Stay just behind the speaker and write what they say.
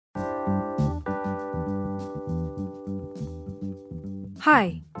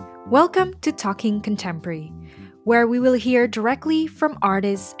Hi, welcome to Talking Contemporary, where we will hear directly from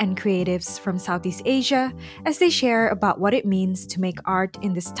artists and creatives from Southeast Asia as they share about what it means to make art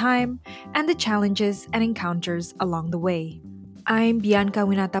in this time and the challenges and encounters along the way. I'm Bianca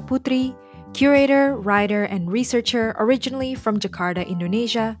Winata Putri, curator, writer, and researcher originally from Jakarta,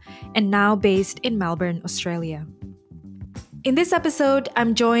 Indonesia, and now based in Melbourne, Australia. In this episode,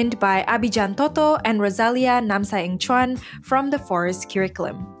 I'm joined by Abhijan Toto and Rosalia Namsaeng Chuan from the Forest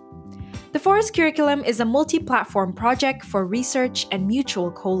Curriculum. The Forest Curriculum is a multi-platform project for research and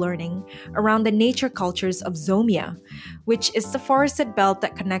mutual co-learning around the nature cultures of Zomia, which is the forested belt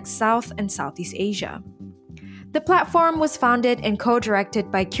that connects South and Southeast Asia. The platform was founded and co-directed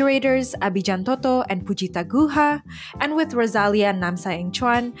by curators Abhijan Toto and Pujita Guha, and with Rosalia Namsaeng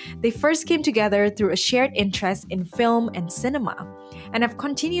Chuan, they first came together through a shared interest in film and cinema, and have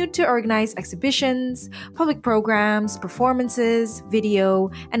continued to organize exhibitions, public programs, performances,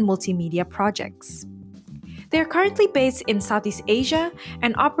 video, and multimedia projects. They are currently based in Southeast Asia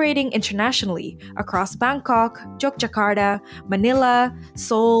and operating internationally across Bangkok, Yogyakarta, Manila,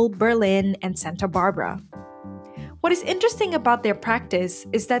 Seoul, Berlin, and Santa Barbara. What is interesting about their practice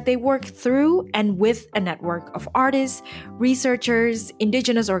is that they work through and with a network of artists, researchers,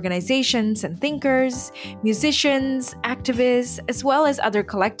 indigenous organizations and thinkers, musicians, activists, as well as other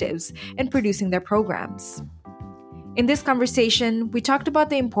collectives in producing their programs. In this conversation, we talked about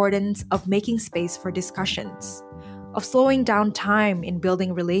the importance of making space for discussions, of slowing down time in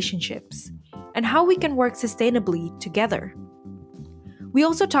building relationships, and how we can work sustainably together. We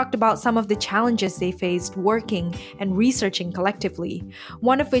also talked about some of the challenges they faced working and researching collectively,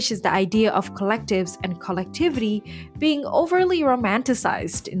 one of which is the idea of collectives and collectivity being overly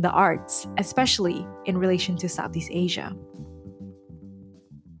romanticized in the arts, especially in relation to Southeast Asia.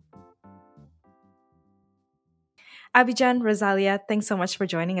 Abhijan, Rosalia, thanks so much for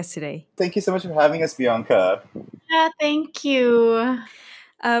joining us today. Thank you so much for having us, Bianca. Yeah, thank you.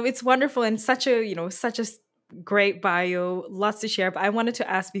 It's wonderful and such a great bio, lots to share. But I wanted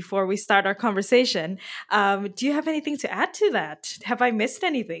to ask before we start our conversation, do you have anything to add to that? Have I missed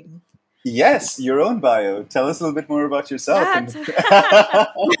anything? Yes, your own bio. Tell us a little bit more about yourself.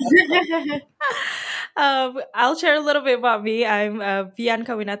 I'll share a little bit about me. I'm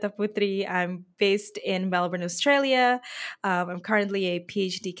Bianca Winata Putri. I'm based in Melbourne, Australia. I'm currently a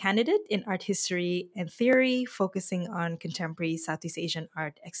PhD candidate in art history and theory, focusing on contemporary Southeast Asian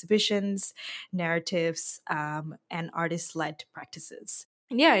art exhibitions, narratives, and artist-led practices.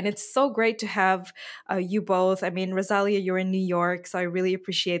 And it's so great to have you both. I mean, Rosalia, you're in New York, so I really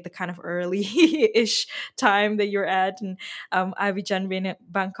appreciate the kind of early-ish time that you're at. And Abhijan being in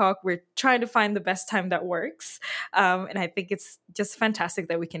Bangkok, we're trying to find the best time that works. And I think it's just fantastic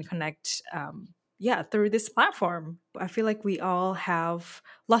that we can connect through this platform. I feel like we all have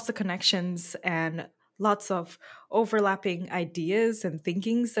lots of connections and lots of overlapping ideas and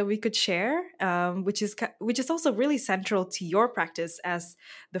thinkings that we could share, which is also really central to your practice as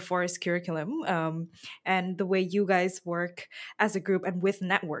the Forest Curriculum, and the way you guys work as a group and with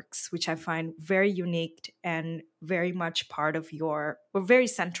networks, which I find very unique and very much part of or very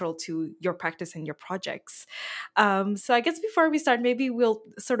central to your practice and your projects. So I guess before we start, maybe we'll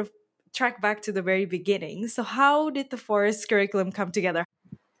sort of track back to the very beginning. So how did the Forest Curriculum come together?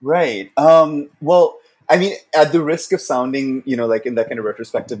 Right. Well, I mean, at the risk of sounding, like in that kind of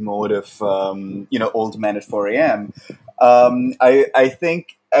retrospective mode of, old man at 4 a.m., I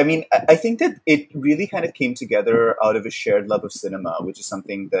think, I think that it really kind of came together out of a shared love of cinema, which is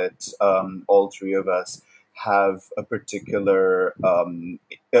something that all three of us have a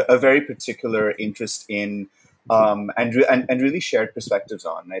very particular interest in, and really shared perspectives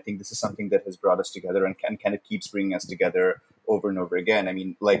on. And I think this is something that has brought us together and kind of keeps bringing us together over and over again. I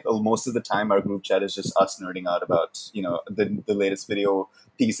mean, like most of the time, our group chat is just us nerding out about the latest video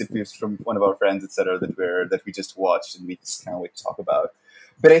piece that we've from one of our friends, etc. That we just watched and we just can't wait to talk about.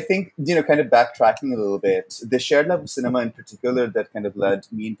 But I think kind of backtracking a little bit, the shared love of cinema in particular that kind of led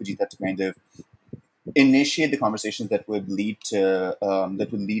me and Pujita to kind of initiate the conversations that would lead to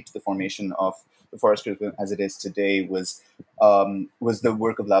the formation of the Forest Curriculum as it is today was the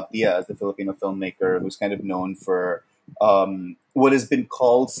work of Lav Diaz, the Filipino filmmaker who's kind of known for what has been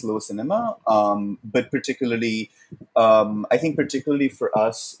called slow cinema, but particularly, I think particularly for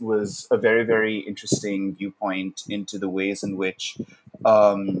us, was a very, very interesting viewpoint into the ways in which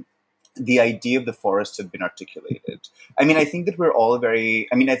the idea of the forest had been articulated. I mean, I think that we're all I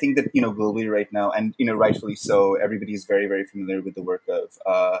think that, globally right now, and, rightfully so, everybody is very, very familiar with the work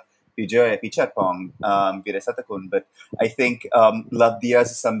of Bijoy Pichatpong, Virasatakun, but I think Love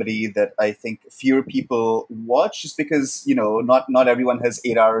Diaz is somebody that I think fewer people watch just because, not everyone has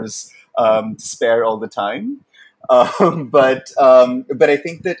 8 hours to spare all the time. But I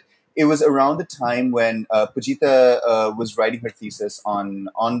think that it was around the time when Pujita was writing her thesis on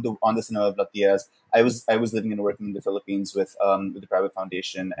the cinema of Love Diaz. I was living and working in the Philippines with the private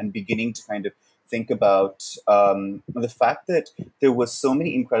foundation and beginning to kind of think about the fact that there was so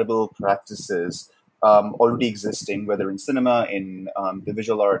many incredible practices already existing, whether in cinema, in the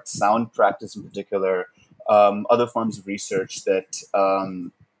visual arts, sound practice in particular, other forms of research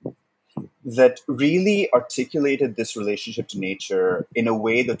that really articulated this relationship to nature in a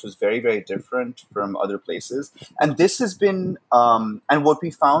way that was very, very different from other places. And this has been, and what we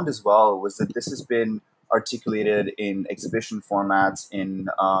found as well was that this has been articulated in exhibition formats, in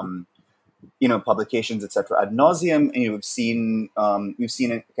publications, etc. ad nauseum. And we've seen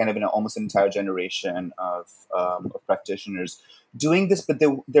it kind of in almost an entire generation of practitioners doing this, but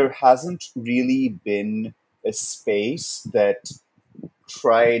there hasn't really been a space that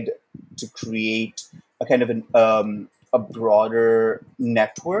tried to create a kind of a broader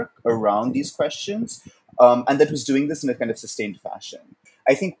network around these questions, and that was doing this in a kind of sustained fashion.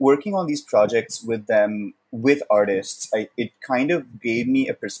 I think working on these projects with them, with artists, it kind of gave me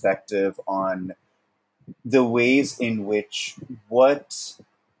a perspective on the ways in which what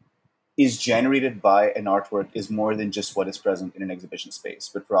is generated by an artwork is more than just what is present in an exhibition space,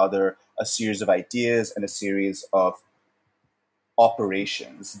 but rather a series of ideas and a series of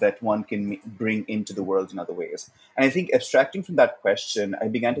operations that one can bring into the world in other ways. And I think abstracting from that question, I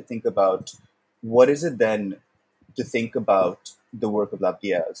began to think about what is it then to think about the work of Lab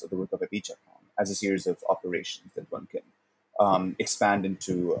Diaz or the work of Epichapon as a series of operations that one can expand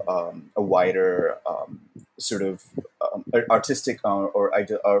into a wider sort of artistic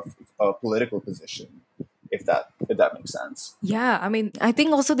or political position, if that makes sense. Yeah, I mean, I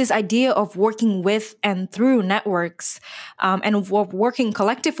think also this idea of working with and through networks and working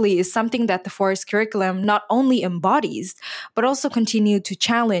collectively is something that the forest curriculum not only embodies, but also continue to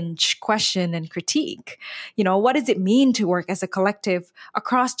challenge, question, and critique. What does it mean to work as a collective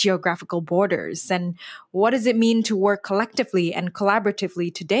across geographical borders? And what does it mean to work collectively and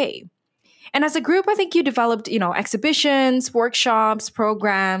collaboratively today? And as a group, I think you developed, exhibitions, workshops,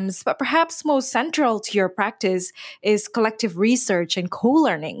 programs, but perhaps most central to your practice is collective research and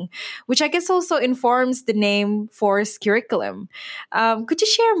co-learning, which I guess also informs the name Forest Curriculum. Could you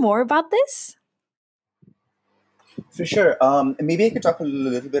share more about this? For sure. Maybe I could talk a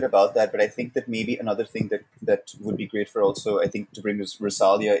little bit about that, but I think that maybe another thing that would be great for also, I think, to bring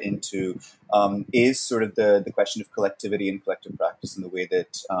Rosalia into is sort of the question of collectivity and collective practice in the way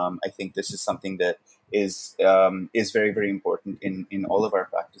that I think this is something that is very, very important in all of our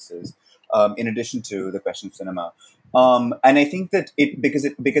practices, in addition to the question of cinema. And I think that because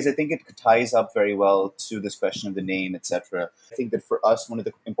I think it ties up very well to this question of the name, etc. I think that for us, one of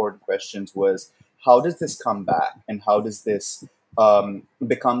the important questions was how does this come back and how does this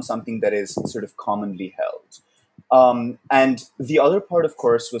become something that is sort of commonly held? And the other part, of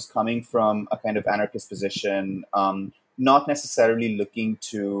course, was coming from a kind of anarchist position, not necessarily looking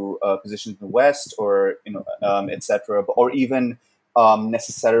to positions in the West or etc., or even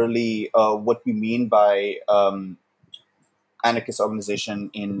necessarily what we mean by anarchist organization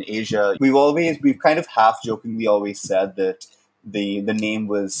in Asia. We've kind of half jokingly always said that the name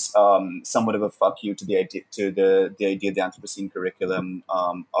was somewhat of a fuck you to the idea of the Anthropocene curriculum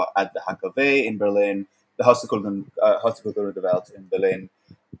at the HKW in Berlin, the Haus der Kultur der Welt in Berlin.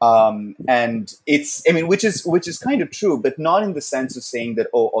 And it's, I mean, which is kind of true, but not in the sense of saying that,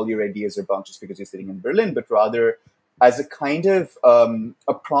 oh, all your ideas are bunk just because you're sitting in Berlin, but rather as a kind of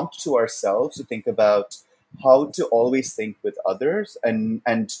a prompt to ourselves to think about how to always think with others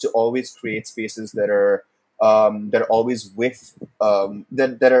and to always create spaces that are always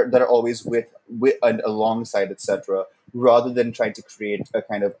that are always with and alongside, etc., rather than trying to create a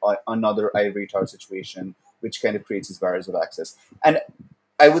kind of another ivory tower situation which kind of creates these barriers of access. And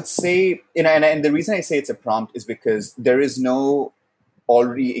I would say, and the reason I say it's a prompt is because there is no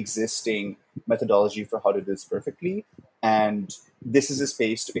already existing methodology for how to do this perfectly. And this is a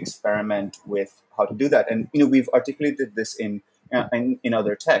space to experiment with how to do that. And we've articulated this in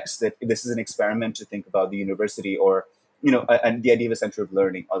other texts that this is an experiment to think about the university or and the idea of a center of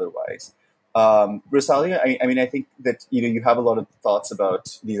learning otherwise. Rosalia, I mean, I think that you have a lot of thoughts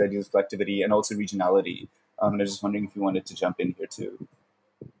about these ideas of collectivity and also regionality. And I was just wondering if you wanted to jump in here too.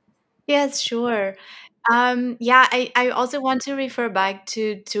 Yes, sure. Yeah, I also want to refer back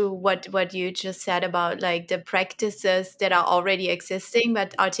to what you just said about like the practices that are already existing,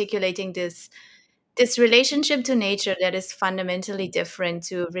 but articulating this relationship to nature that is fundamentally different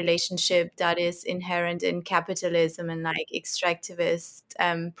to relationship that is inherent in capitalism and like extractivist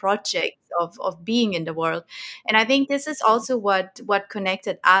projects of being in the world. And I think this is also what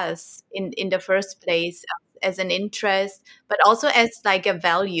connected us in the first place as an interest, but also as like a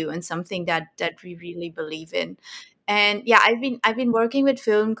value and something that we really believe in. And yeah, I've been working with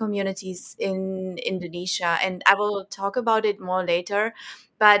film communities in Indonesia, and I will talk about it more later.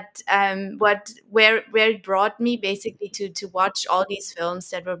 But what where it brought me basically to watch all these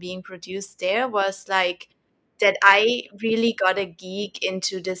films that were being produced there was like that I really got a geek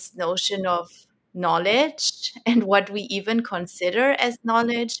into this notion of knowledge and what we even consider as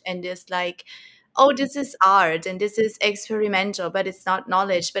knowledge, and this like, oh, this is art and this is experimental, but it's not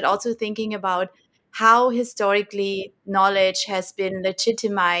knowledge. But also thinking about how historically knowledge has been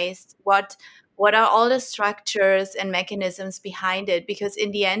legitimized, what are all the structures and mechanisms behind it, because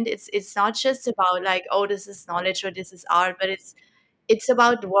in the end it's not just about like, oh, this is knowledge or this is art, but it's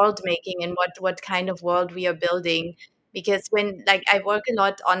about world making and what kind of world we are building. Because when like I work a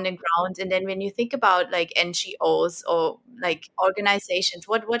lot on the ground, and then when you think about like NGOs or like organizations,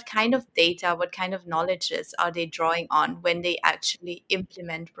 what kind of data, what kind of knowledges are they drawing on when they actually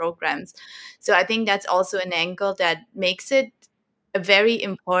implement programs? So I think that's also an angle that makes it a very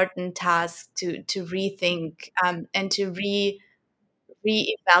important task to rethink, and to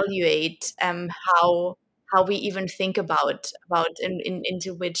reevaluate, how we even think about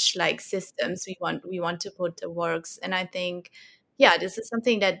into which like systems we want to put the works. And I think, yeah, this is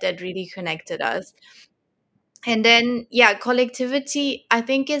something that really connected us. And then yeah, collectivity I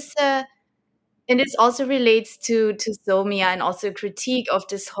think is and this also relates to Zomia, and also critique of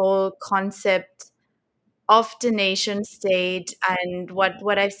this whole concept of the nation state. And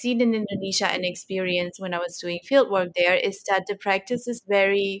what I've seen in Indonesia and experienced when I was doing field work there is that the practice is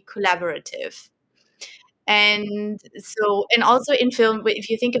very collaborative. And so, and also in film, if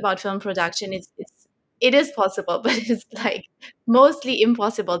you think about film production, it is possible, but it's like mostly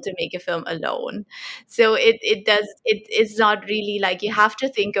impossible to make a film alone. So it's not really like, you have to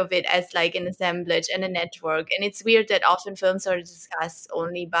think of it as like an assemblage and a network. And it's weird that often films are discussed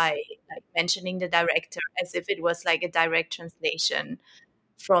only by like mentioning the director as if it was like a direct translation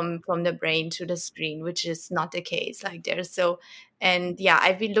from the brain to the screen, which is not the case. Like there's so, and yeah,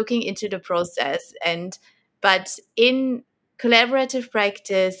 I've been looking into the process. And but in collaborative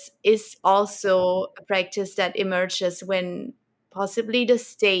practice is also a practice that emerges when possibly the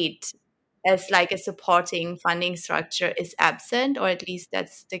state as like a supporting funding structure is absent, or at least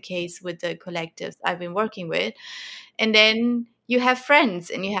that's the case with the collectives I've been working with. And then you have friends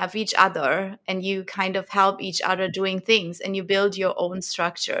and you have each other, and you kind of help each other doing things, and you build your own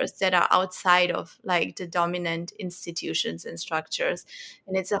structures that are outside of like the dominant institutions and structures.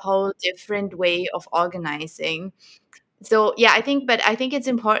 And it's a whole different way of organizing. So yeah, I think it's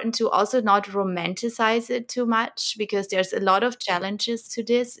important to also not romanticize it too much, because there's a lot of challenges to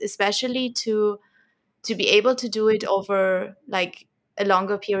this, especially to be able to do it over like a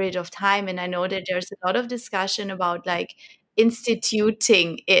longer period of time. And I know that there's a lot of discussion about like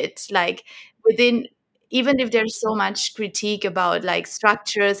instituting it, like within, even if there's so much critique about like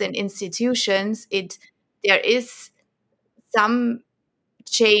structures and institutions, it there is some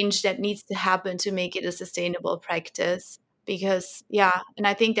change that needs to happen to make it a sustainable practice. Because yeah, and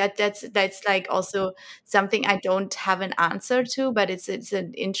I think that's like also something I don't have an answer to, but it's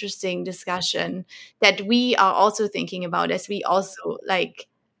an interesting discussion that we are also thinking about as we also like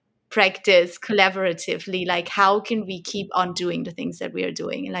practice collaboratively, like how can we keep on doing the things that we are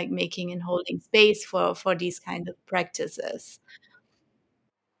doing, and like making and holding space for these kind of practices.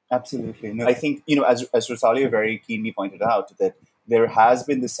 Absolutely. No, I think, as Rosalia very keenly pointed out, that there has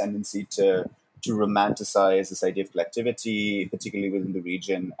been this tendency to romanticize this idea of collectivity, particularly within the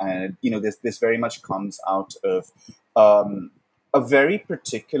region. And, this very much comes out of um, a very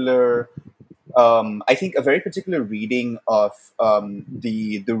particular I think a very particular reading of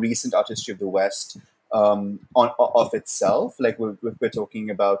the recent artistry of the West, of itself. Like we're talking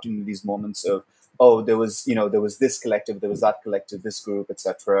about these moments of, oh, there was this collective, there was that collective, this group,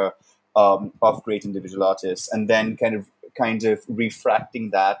 etc., of great individual artists, and then kind of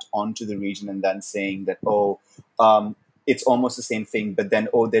refracting that onto the region, and then saying that, oh, it's almost the same thing, but then,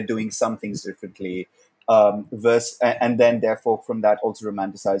 oh, they're doing some things differently, and then therefore from that also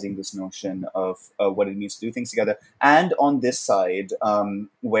romanticizing this notion of what it means to do things together. And on this side,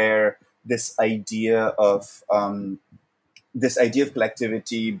 where this idea of this idea of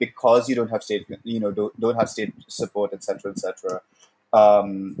collectivity, because you don't have state, don't have state support, etc., etc.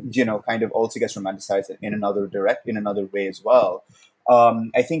 Kind of also gets romanticized in another way as well.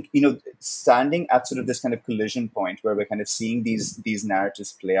 I think standing at sort of this kind of collision point where we're kind of seeing these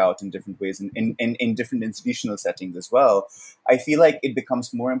narratives play out in different ways in different institutional settings as well. I feel like it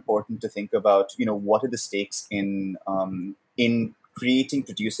becomes more important to think about what are the stakes in creating,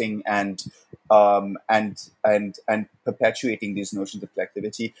 producing, and perpetuating these notions of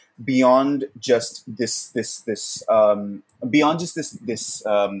collectivity beyond just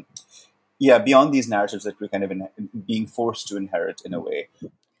beyond these narratives that we're kind of being forced to inherit in a way.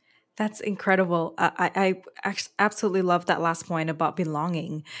 That's incredible. Absolutely love that last point about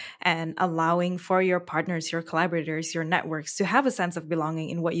belonging and allowing for your partners, your collaborators, your networks to have a sense of belonging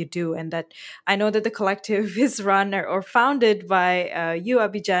in what you do. And that I know that the collective is run or founded by you,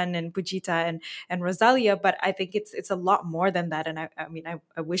 Abhijan, and Pujita and Rosalia, but I think it's a lot more than that. And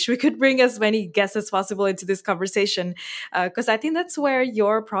I wish we could bring as many guests as possible into this conversation, because I think that's where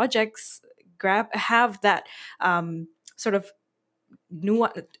your projects have that sort of new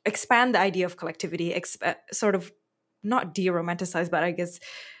expand the idea of collectivity, sort of not de-romanticize, but I guess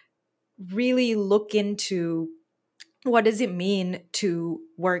really look into what does it mean to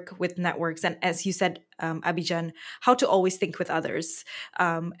work with networks, and as you said, Abhijan, how to always think with others.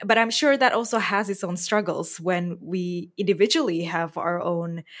 But I'm sure that also has its own struggles when we individually have our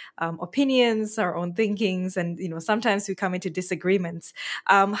own opinions, our own thinkings, and sometimes we come into disagreements.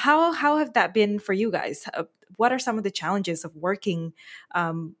 How have that been for you guys? What are some of the challenges of working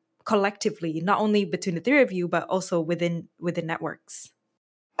collectively, not only between the three of you, but also within networks?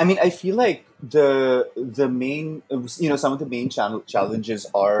 I mean, I feel like the main, some of the main challenges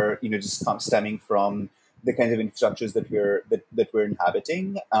are, just stemming from the kinds of infrastructures that we're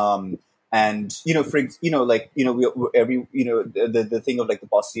inhabiting. And the thing of like the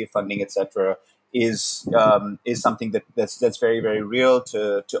paucity of funding, etc., is something that's very, very real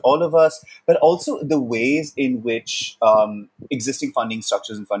to all of us. But also the ways in which existing funding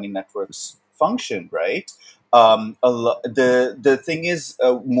structures and funding networks function, right? The thing is,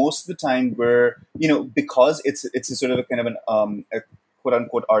 most of the time we're, because it's a sort of a kind of a quote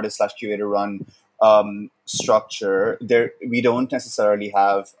unquote artist slash curator run structure. There we don't necessarily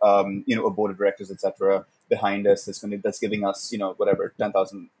have a board of directors, etc., behind us that's giving us whatever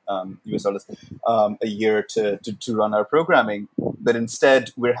 10,000 US dollars a year to run our programming. But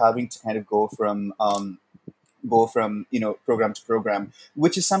instead we're having to kind of go from program to program,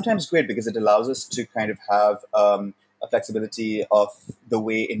 which is sometimes great because it allows us to kind of have a flexibility of the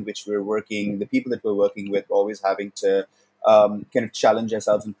way in which we're working. The people that we're working with, we're always having to kind of challenge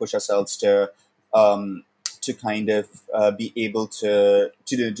ourselves and push ourselves um, to kind of be able to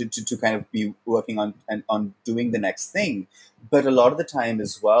kind of be working on doing the next thing. But a lot of the time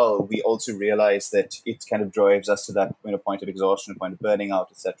as well, we also realize that it kind of drives us to that point of exhaustion, point of burning out,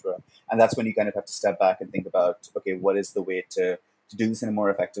 etc. And that's when you kind of have to step back and think about, okay, what is the way to do this in a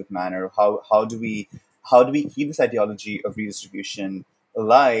more effective manner? How do we keep this ideology of redistribution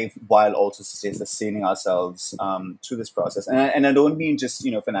alive while also sustaining ourselves through this process? And I don't mean just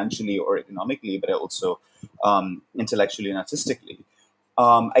financially or economically, but also intellectually and artistically.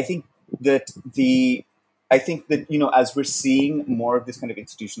 I think that as we're seeing more of this kind of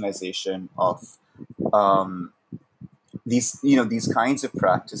institutionalization of um, these kinds of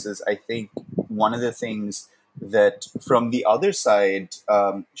practices, I think one of the things that from the other side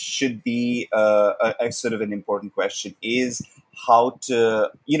should be a sort of an important question is how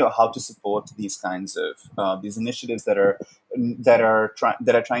to support these kinds of these initiatives that are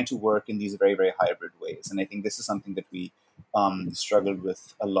trying to work in these very, very hybrid ways. And I think this is something that we struggled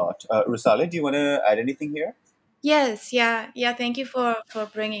with a lot. Rusale, do you want to add anything here? Yes, yeah. Thank you for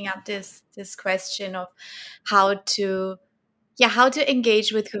bringing up this question of how to how to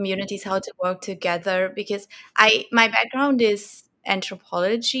engage with communities, how to work together. Because my background is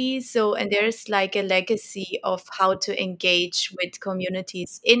anthropology, so and there's like a legacy of how to engage with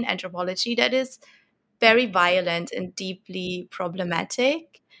communities in anthropology that is very violent and deeply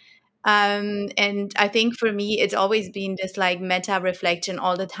problematic. And I think for me, it's always been this like meta reflection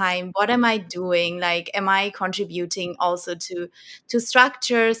all the time. What am I doing? Like, am I contributing also to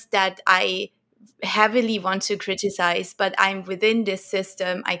structures that I heavily want to criticize, but I'm within this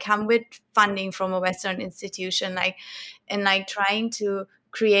system. I come with funding from a Western institution, and like trying to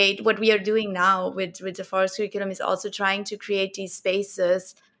create what we are doing now with the forest curriculum is also trying to create these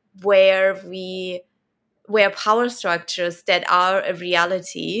spaces where power structures that are a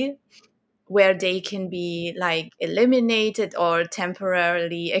reality, where they can be like eliminated or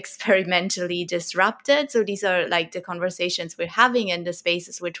temporarily experimentally disrupted. So these are like the conversations we're having and the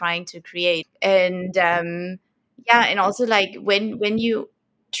spaces we're trying to create. And yeah, and also like when you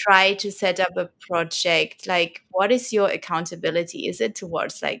try to set up a project, like what is your accountability? Is it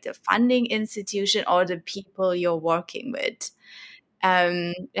towards like the funding institution or the people you're working with?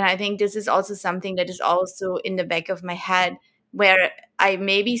 And I think this is also something that is also in the back of my head, where I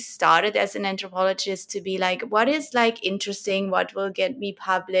maybe started as an anthropologist to be like, what is like interesting? What will get me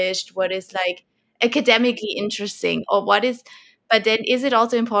published? What is like academically interesting? Or what is, but then is it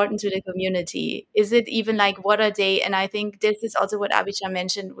also important to the community? Is it even like, what are they? And I think this is also what Abhijit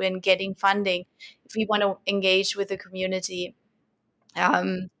mentioned when getting funding. If we want to engage with the community,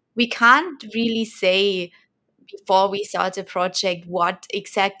 we can't really say before we start a project what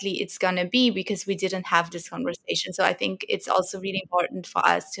exactly it's going to be, because we didn't have this conversation. So I think it's also really important for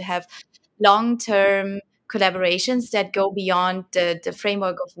us to have long term collaborations that go beyond the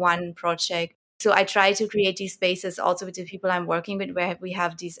framework of one project. So I try to create these spaces also with the people I'm working with, where we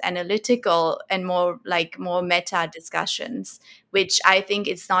have these analytical and more meta discussions, which I think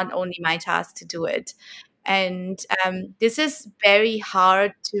it's not only my task to do it. And this is very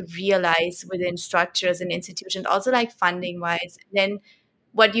hard to realize within structures and institutions, also like funding wise. Then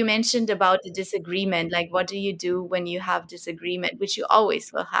what you mentioned about the disagreement, like what do you do when you have disagreement, which you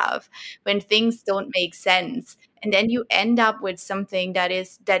always will have, when things don't make sense, and then you end up with something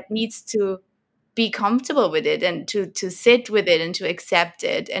that needs to be comfortable with it and to sit with it and to accept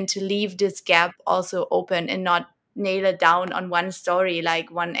it and to leave this gap also open and not nail it down on one story, like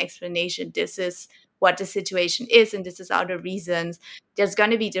one explanation. This is what the situation is and this is are the reasons. There's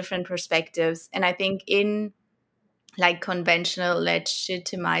going to be different perspectives, and I think in like conventional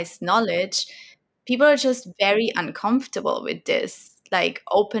legitimized knowledge, people are just very uncomfortable with this like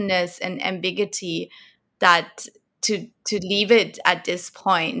openness and ambiguity, that to leave it at this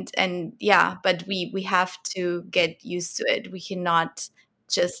point. And yeah, but we have to get used to it. We cannot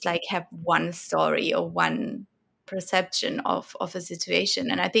just like have one story or one perception of a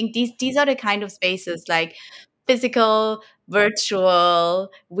situation. And I think these are the kind of spaces, like physical, virtual,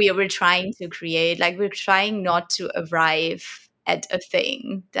 we're trying to create. Like we're trying not to arrive at a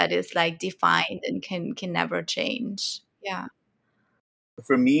thing that is like defined and can never change. Yeah.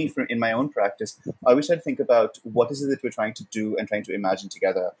 For me, in my own practice, I always try to think about what is it that we're trying to do and trying to imagine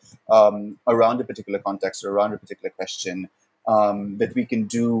together around a particular context or around a particular question that we can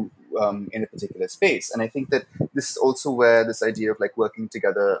do in a particular space. And I think that this is also where this idea of like working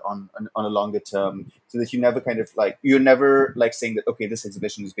together on a longer term, so that you never kind of like, you're never like saying that, okay, this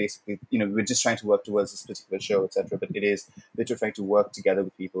exhibition is basically, we're just trying to work towards this particular show, etc. But it is that you're trying to work together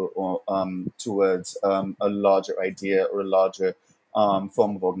with people or towards a larger idea or a larger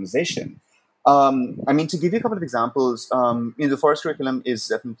form of organization. I mean, to give you a couple of examples, the forest curriculum is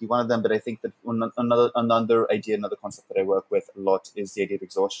definitely one of them, but I think that another idea, another concept that I work with a lot is the idea of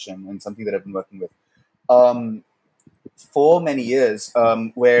exhaustion, and something that I've been working with um, for many years,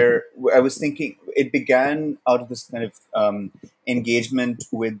 where I was thinking, it began out of this kind of engagement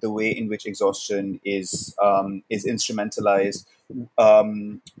with the way in which exhaustion is instrumentalized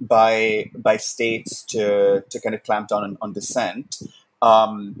by states to kind of clamp down on dissent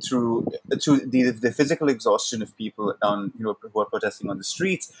through the physical exhaustion of people on who are protesting on the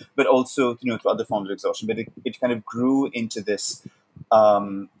streets, but also to other forms of exhaustion. But it kind of grew into this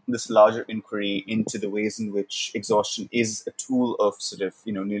larger inquiry into the ways in which exhaustion is a tool of sort of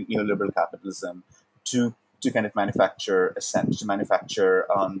neoliberal capitalism to kind of manufacture assent, to manufacture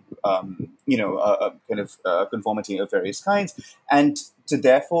a kind of conformity of various kinds, and to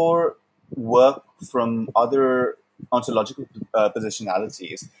therefore work from other ontological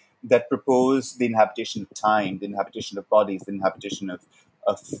positionalities that propose the inhabitation of time, the inhabitation of bodies, the inhabitation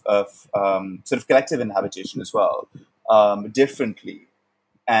of sort of collective inhabitation as well, differently.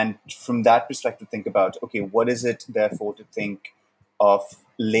 And from that perspective, think about, okay, what is it therefore to think of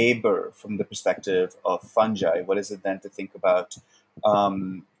labor from the perspective of fungi? What is it then to think about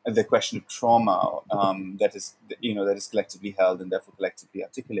the question of trauma that is collectively held and therefore collectively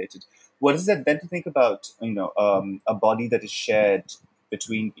articulated? What is it then to think about a body that is shared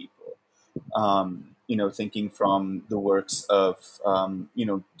between people? Thinking from the works of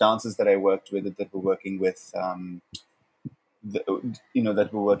dancers that I worked with, that were working with that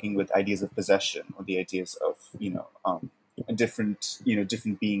we're working with ideas of possession, or the ideas of different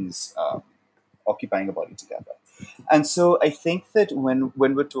beings occupying a body together. And so I think that when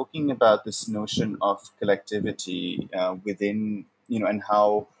we're talking about this notion of collectivity within and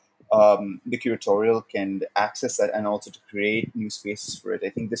how the curatorial can access that and also to create new spaces for it. I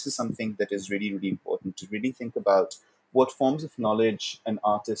think this is something that is really, really important to really think about what forms of knowledge an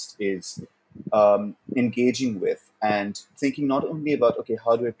artist is engaging with, and thinking not only about, okay,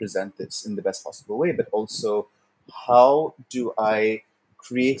 how do I present this in the best possible way, but also how do I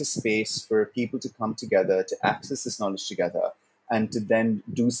create a space for people to come together, to access this knowledge together, and to then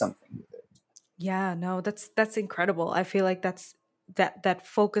do something with it. Yeah, no, that's incredible. I feel like that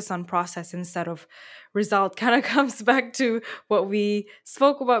focus on process instead of result kind of comes back to what we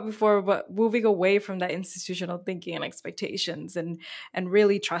spoke about before, but moving away from that institutional thinking and expectations, and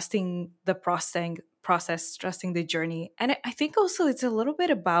really trusting the process, trusting the journey. And I think also it's a little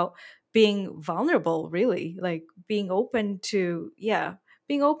bit about being vulnerable, really, like being open to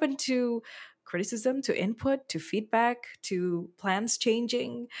criticism, to input, to feedback, to plans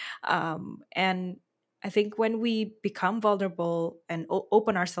changing. And I think when we become vulnerable and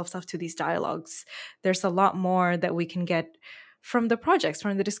open ourselves up to these dialogues, there's a lot more that we can get from the projects,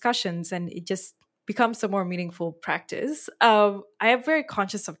 from the discussions, and it just becomes a more meaningful practice. I am very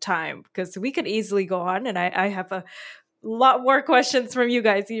conscious of time because we could easily go on, and I have a lot more questions from you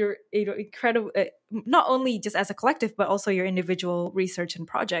guys. You're incredible, not only just as a collective, but also your individual research and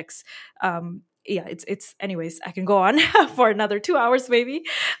projects. Yeah, it's. Anyways, I can go on for another 2 hours maybe,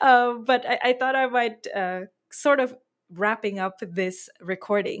 but I thought I might sort of wrapping up this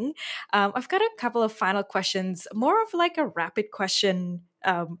recording. I've got a couple of final questions, more of like a rapid question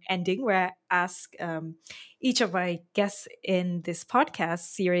ending, where I ask each of my guests in this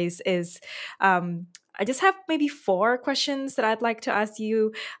podcast series is. I just have maybe 4 questions that I'd like to ask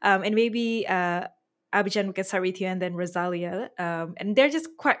you, and maybe Abhijan, we can start with you, and then Rosalia. And they're just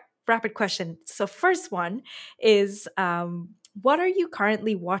quite rapid questions. So, first one is, what are you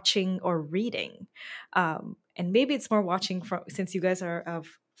currently watching or reading? And maybe it's more watching from since you guys are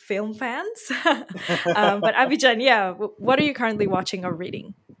of film fans. But Abhijan, yeah, what are you currently watching or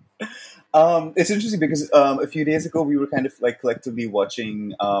reading? It's interesting because a few days ago we were kind of like collectively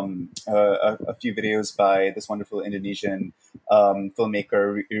watching a few videos by this wonderful Indonesian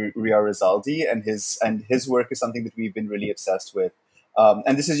filmmaker Ria Rizaldi, and his work is something that we've been really obsessed with.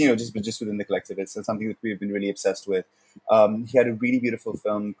 And this is just within the collective. It's something that we've been really obsessed with. He had a really beautiful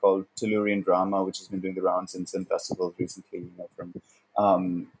film called Tellurian Drama, which has been doing the rounds in some festivals recently,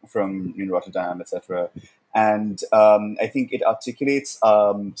 from Rotterdam, etc. And I think it articulates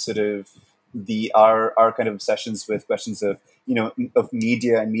sort of our kind of obsessions with questions of of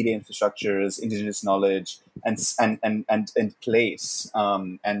media and media infrastructures, indigenous knowledge, and place,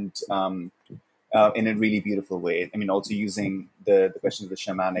 in a really beautiful way. I mean, also using the questions of the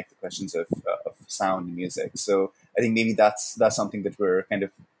shamanic, the questions of sound and music. So I think maybe that's something that we're kind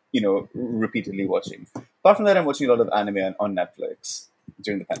of repeatedly watching. Apart from that, I'm watching a lot of anime on Netflix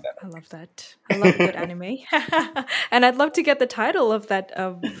during the I pandemic. love that. I love a good anime. And I'd love to get the title of that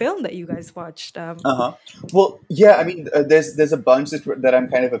film that you guys watched. Uh-huh. Well, yeah, I mean, there's a bunch that I'm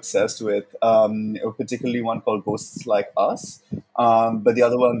kind of obsessed with. Particularly one called Ghosts Like Us. But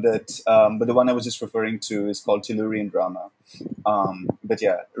the one I was just referring to is called Tellurian Drama. But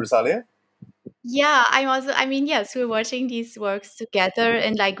yeah, Rosalia. Yeah, I'm also, I mean, yes, we're watching these works together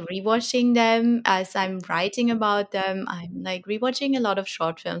and like rewatching them as I'm writing about them. I'm like rewatching a lot of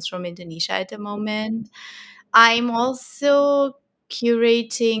short films from Indonesia at the moment. I'm also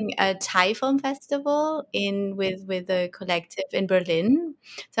curating a Thai film festival in with a collective in Berlin.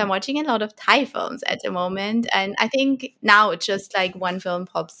 So I'm watching a lot of Thai films at the moment, and I think now it's just like one film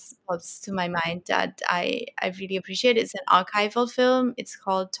pops to my mind that I really appreciate. It's an archival film. It's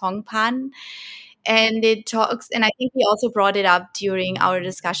called Tongpan, and it talks, and I think we also brought it up during our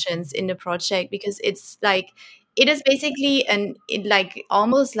discussions in the project because it's like it is basically like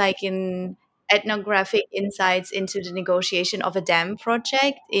almost like an ethnographic insights into the negotiation of a dam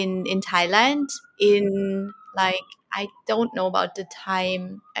project in Thailand in like I don't know about the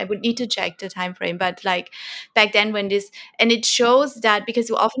time. I would need to check the time frame, but like back then when this, and it shows that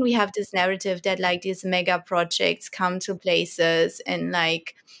because often we have this narrative that like these mega projects come to places and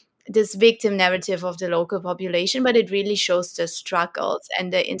like this victim narrative of the local population, but it really shows the struggles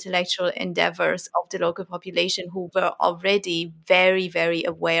and the intellectual endeavors of the local population who were already very, very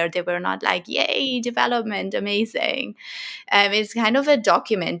aware. They were not like, yay, development, amazing. It's kind of a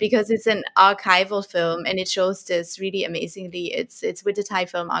document because it's an archival film and it shows this really amazingly. It's with the Thai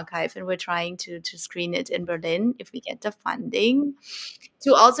Film Archive, and we're trying to screen it in Berlin if we get the funding,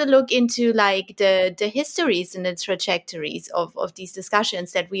 to also look into like the histories and the trajectories of these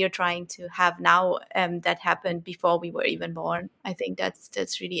discussions that we are trying to have now, that happened before we were even born. I think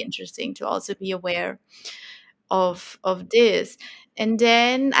that's really interesting to also be aware of this. And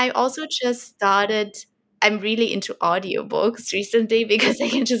then I also just started, I'm really into audiobooks recently because I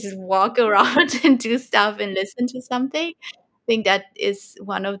can just walk around and do stuff and listen to something. I think that is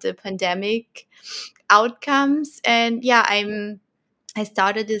one of the pandemic outcomes. And yeah, I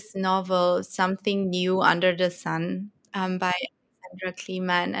started this novel, Something New Under the Sun, by Alexandra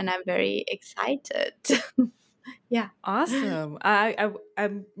Kleeman, and I'm very excited. Yeah. Awesome.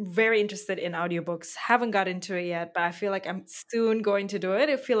 I'm very interested in audiobooks. Haven't got into it yet, but I feel like I'm soon going to do it.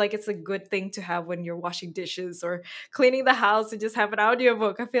 I feel like it's a good thing to have when you're washing dishes or cleaning the house and just have an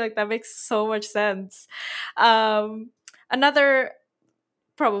audiobook. I feel like that makes so much sense. Um, Another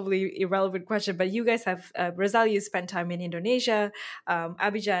probably irrelevant question, but you guys have Rosalia, you spent time in Indonesia.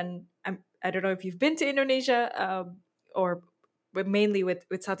 Abidjan, I don't know if you've been to Indonesia, or but mainly with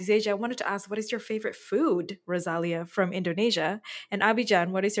Southeast Asia. I wanted to ask, what is your favorite food, Rosalia, from Indonesia? And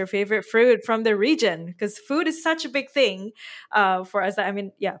Abidjan, what is your favorite food from the region? Because food is such a big thing for us. I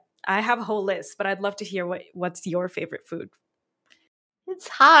mean, yeah, I have a whole list, but I'd love to hear what's your favorite food. It's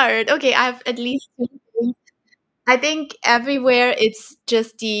hard. Okay, I have at least two things. I think everywhere it's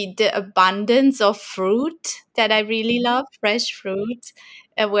just the abundance of fruit that I really love, fresh fruit,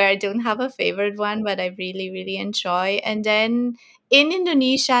 where I don't have a favorite one, but I really, really enjoy. And then in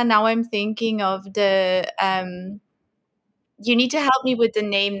Indonesia, now I'm thinking of the you need to help me with the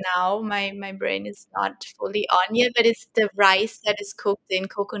name now. My brain is not fully on yet, but it's the rice that is cooked in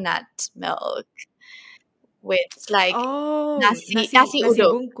coconut milk with like Oh, nasi nasi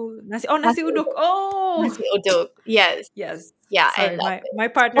uduk. bungkus, nasi Nasi uduk. uduk. Oh, Nasi uduk. Yes. yes. Yeah, I Sorry, love my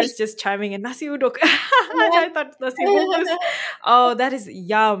it. partner's just chiming in nasi uduk. I thought nasi bungkus. Oh, that is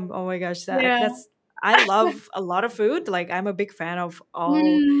yum. Oh my gosh, Yeah. that's I love a lot of food. Like I'm a big fan of all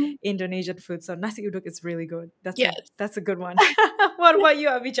Mm, Indonesian food. So nasi uduk is really good. yes. That's a good one. What about you,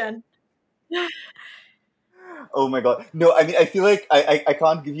 Abichan? Oh my god! No, I mean, I feel like I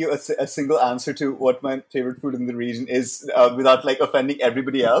can't give you a single answer to what my favorite food in the region is without like offending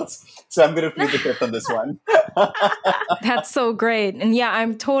everybody else. So I'm gonna plead the fifth on this one. That's so great. And yeah,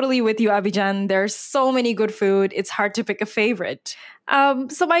 I'm totally with you, Abidjan. There's so many good food. It's hard to pick a favorite.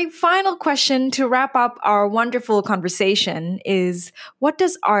 So, my final question to wrap up our wonderful conversation is, what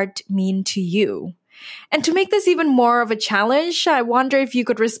does art mean to you? And to make this even more of a challenge, I wonder if you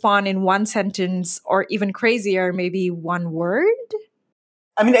could respond in one sentence or even crazier, maybe one word.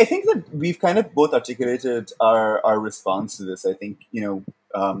 I mean, I think that we've kind of both articulated our response to this. I think, the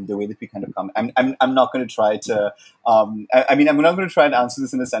way that we kind of come. I'm not going to try to. I mean, I'm not going to try and answer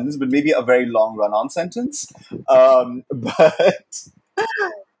this in a sentence, but maybe a very long run-on sentence. But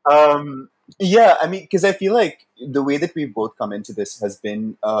um, yeah, I mean, because I feel like the way that we've both come into this has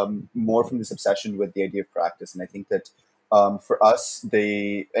been more from this obsession with the idea of practice, and I think that for us,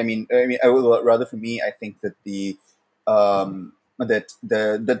 rather for me, I think that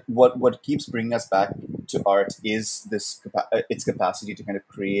that what keeps bringing us back to art is its capacity to kind of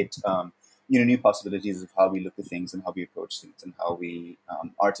create new possibilities of how we look at things and how we approach things and how we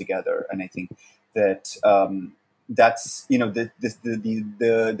are together. And I think that that's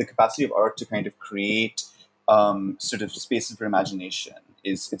the capacity of art to kind of create sort of spaces for imagination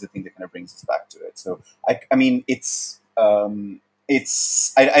is the thing that kind of brings us back to it. So I mean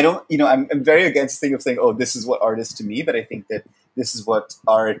I don't I'm very against the thing of saying, oh, this is what art is to me, but I think that this is what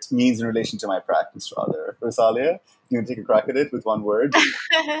art means in relation to my practice rather. Rosalia, you want to take a crack at it with one word?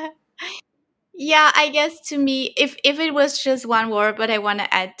 Yeah, I guess to me, if it was just one word, but I want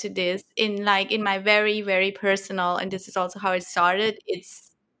to add to this in my very, very personal, and this is also how it started,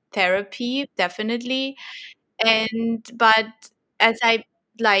 it's therapy, definitely. And but as I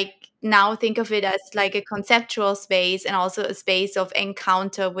like now think of it as like a conceptual space and also a space of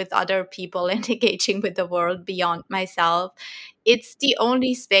encounter with other people and engaging with the world beyond myself, it's the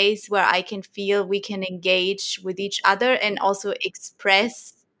only space where I can feel we can engage with each other and also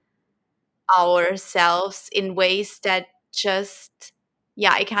express ourselves in ways that just,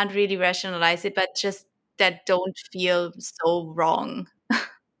 yeah, I can't really rationalize it, but just that don't feel so wrong.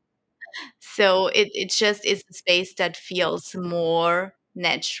 So it just is a space that feels more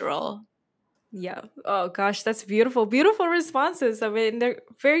natural. Yeah. Oh gosh, that's beautiful. Beautiful responses. I mean, they're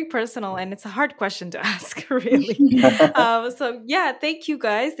very personal and it's a hard question to ask, really. So yeah, thank you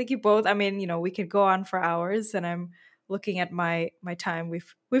guys. Thank you both. I mean, we could go on for hours and I'm looking at my time.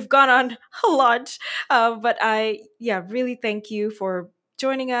 We've gone on a lot. But I really thank you for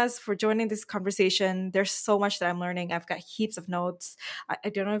joining us, for joining this conversation. There's so much that I'm learning. I've got heaps of notes. I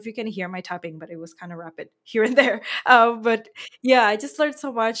don't know if you can hear my typing, but it was kind of rapid here and there. But yeah, I just learned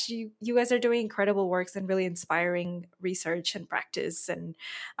so much. You guys are doing incredible works and really inspiring research and practice. And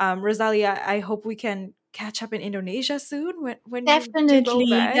Rosalia, I hope we can catch up in Indonesia soon when you do go Definitely.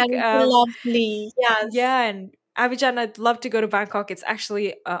 back. That would be lovely. Yes. Yeah, and Abidjan, I'd love to go to Bangkok. It's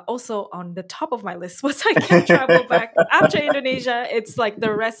actually also on the top of my list once I can travel back after Indonesia. It's like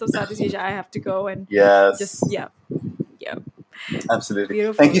the rest of Southeast Asia I have to go and just, Yes. yeah, Absolutely.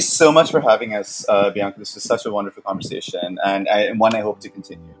 beautiful. Thank you so much for having us, Bianca. This was such a wonderful conversation, and one I hope to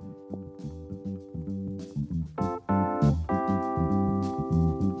continue.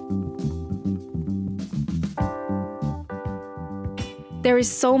 There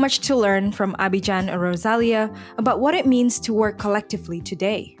is so much to learn from Abidjan and Rosalia about what it means to work collectively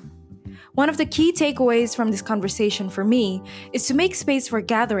today. One of the key takeaways from this conversation for me is to make space for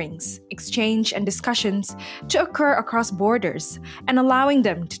gatherings, exchange, and discussions to occur across borders and allowing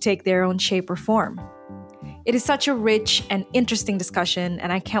them to take their own shape or form. It is such a rich and interesting discussion,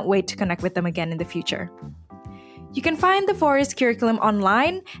 and I can't wait to connect with them again in the future. You can find the Forest Curriculum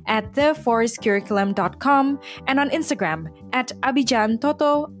online at theforestcurriculum.com and on Instagram at Abidjan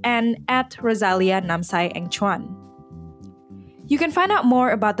Toto and at Rosalia Namsai Engchuan. You can find out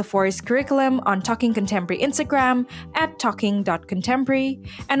more about the Forest Curriculum on Talking Contemporary Instagram at talking.contemporary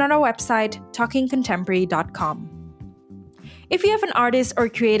and on our website talkingcontemporary.com. If you have an artist or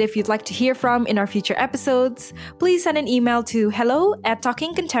creative you'd like to hear from in our future episodes, please send an email to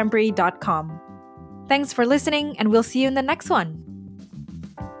hello@talkingcontemporary.com. Thanks for listening, and we'll see you in the next one.